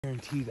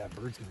Guarantee that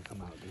bird's gonna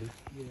come out, dude.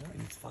 Yeah.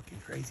 And it's fucking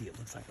crazy. It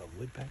looks like a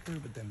woodpecker,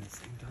 but then at the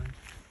same time,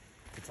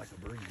 it's like a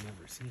bird you've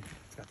never seen.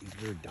 It's got these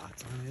weird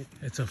dots on it.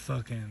 It's a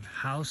fucking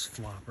house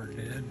flopper,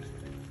 dude.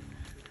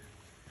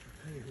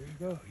 Hey, here we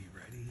go. You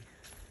ready?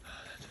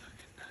 Oh, that's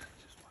fucking nuts.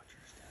 Just watch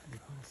your step.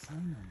 Look how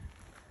sun on.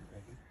 You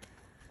ready?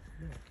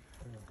 Yeah.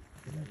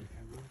 Get ready,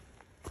 camera.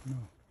 No.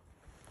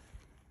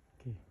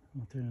 Okay,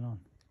 I'll turn it on.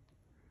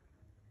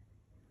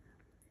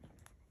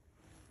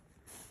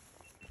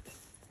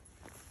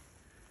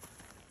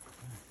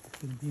 It's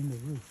gonna be in the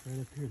roof, right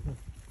up here, look.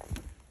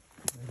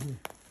 Right here.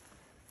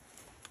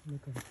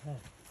 Look on top.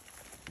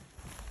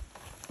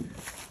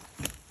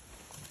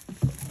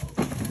 Oh,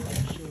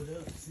 it showed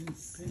up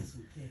since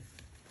we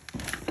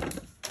came.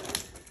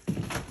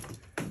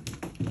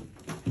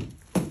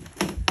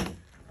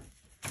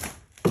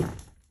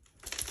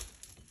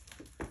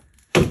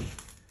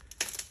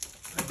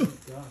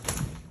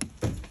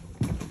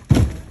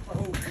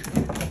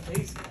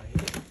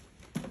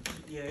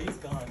 Yeah, he's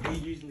gone. He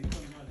usually comes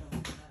out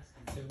home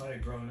fast. It might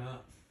have grown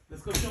up.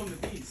 Let's go show him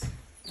the piece.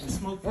 The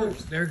smoke Oh,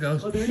 first. there it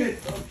goes. Oh, there it is.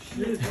 Oh,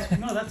 shit.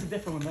 No, that's a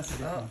different one. That's a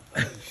different one.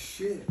 Oh,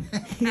 shit.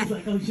 He's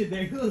like, oh, shit,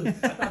 there it goes. I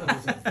thought it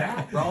was a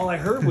bat. All I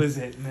heard was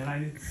it, and then I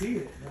didn't see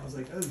it. And I was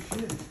like, oh,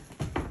 shit.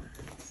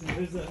 So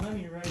there's the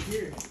honey right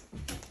here.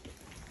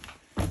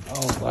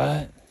 Oh,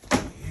 what?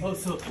 Oh,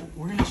 so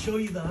we're going to show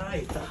you the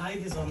hive. The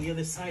hive is on the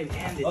other side,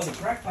 and it's, the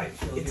crack pipe.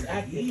 it's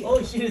active.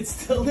 Oh, shit, it's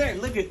still there.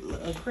 Look at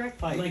a crack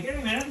pipe. Like,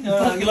 hey, man.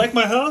 You like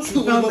my house?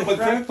 You found a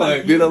crack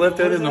pipe. Dude, I left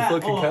that in the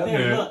fucking cabinet.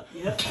 cabinet. Look.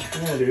 Yep.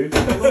 Yeah, dude.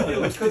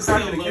 Let's go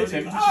crack in the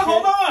kitchen. Oh,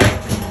 hold on!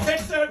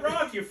 Catch that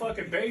rock, you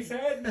fucking base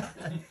head.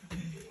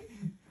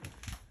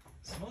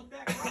 Smoke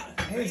that rock.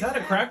 Hey, is that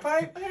a crack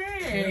pipe?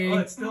 Hey. Oh,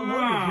 it's still loaded.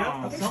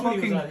 Wow. Yep.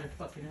 Somebody was out here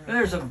fucking around.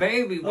 There's a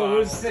baby Oh, bottle.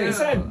 is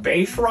that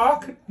base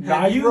rock?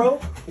 Have you- Nitro?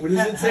 What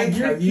does it say? Have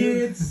your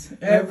kids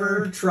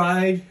ever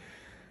tried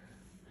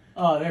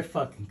Oh, they're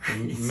fucking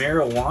crazy.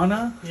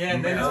 marijuana? Yeah,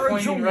 and then it's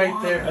pointing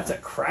right there. That's a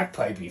crack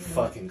pipe, you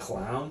fucking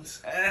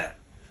clowns.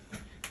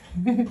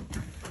 Oh,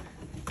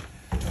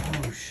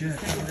 shit.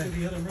 Take it to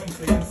the other room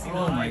so you can see the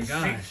Oh, my hive.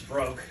 gosh. It's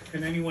broke.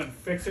 Can anyone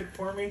fix it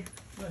for me?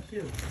 Oh,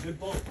 shit. Good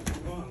bolt.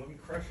 Come on, let me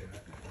crush it.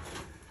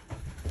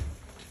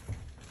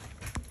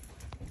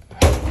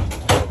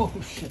 Oh,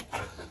 shit.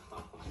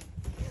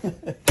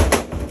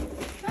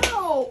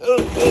 No!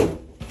 No!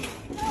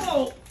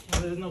 Oh,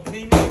 there's no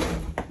pain.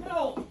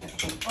 No!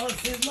 Oh, it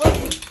says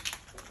loading.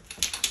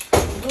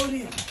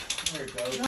 Loading.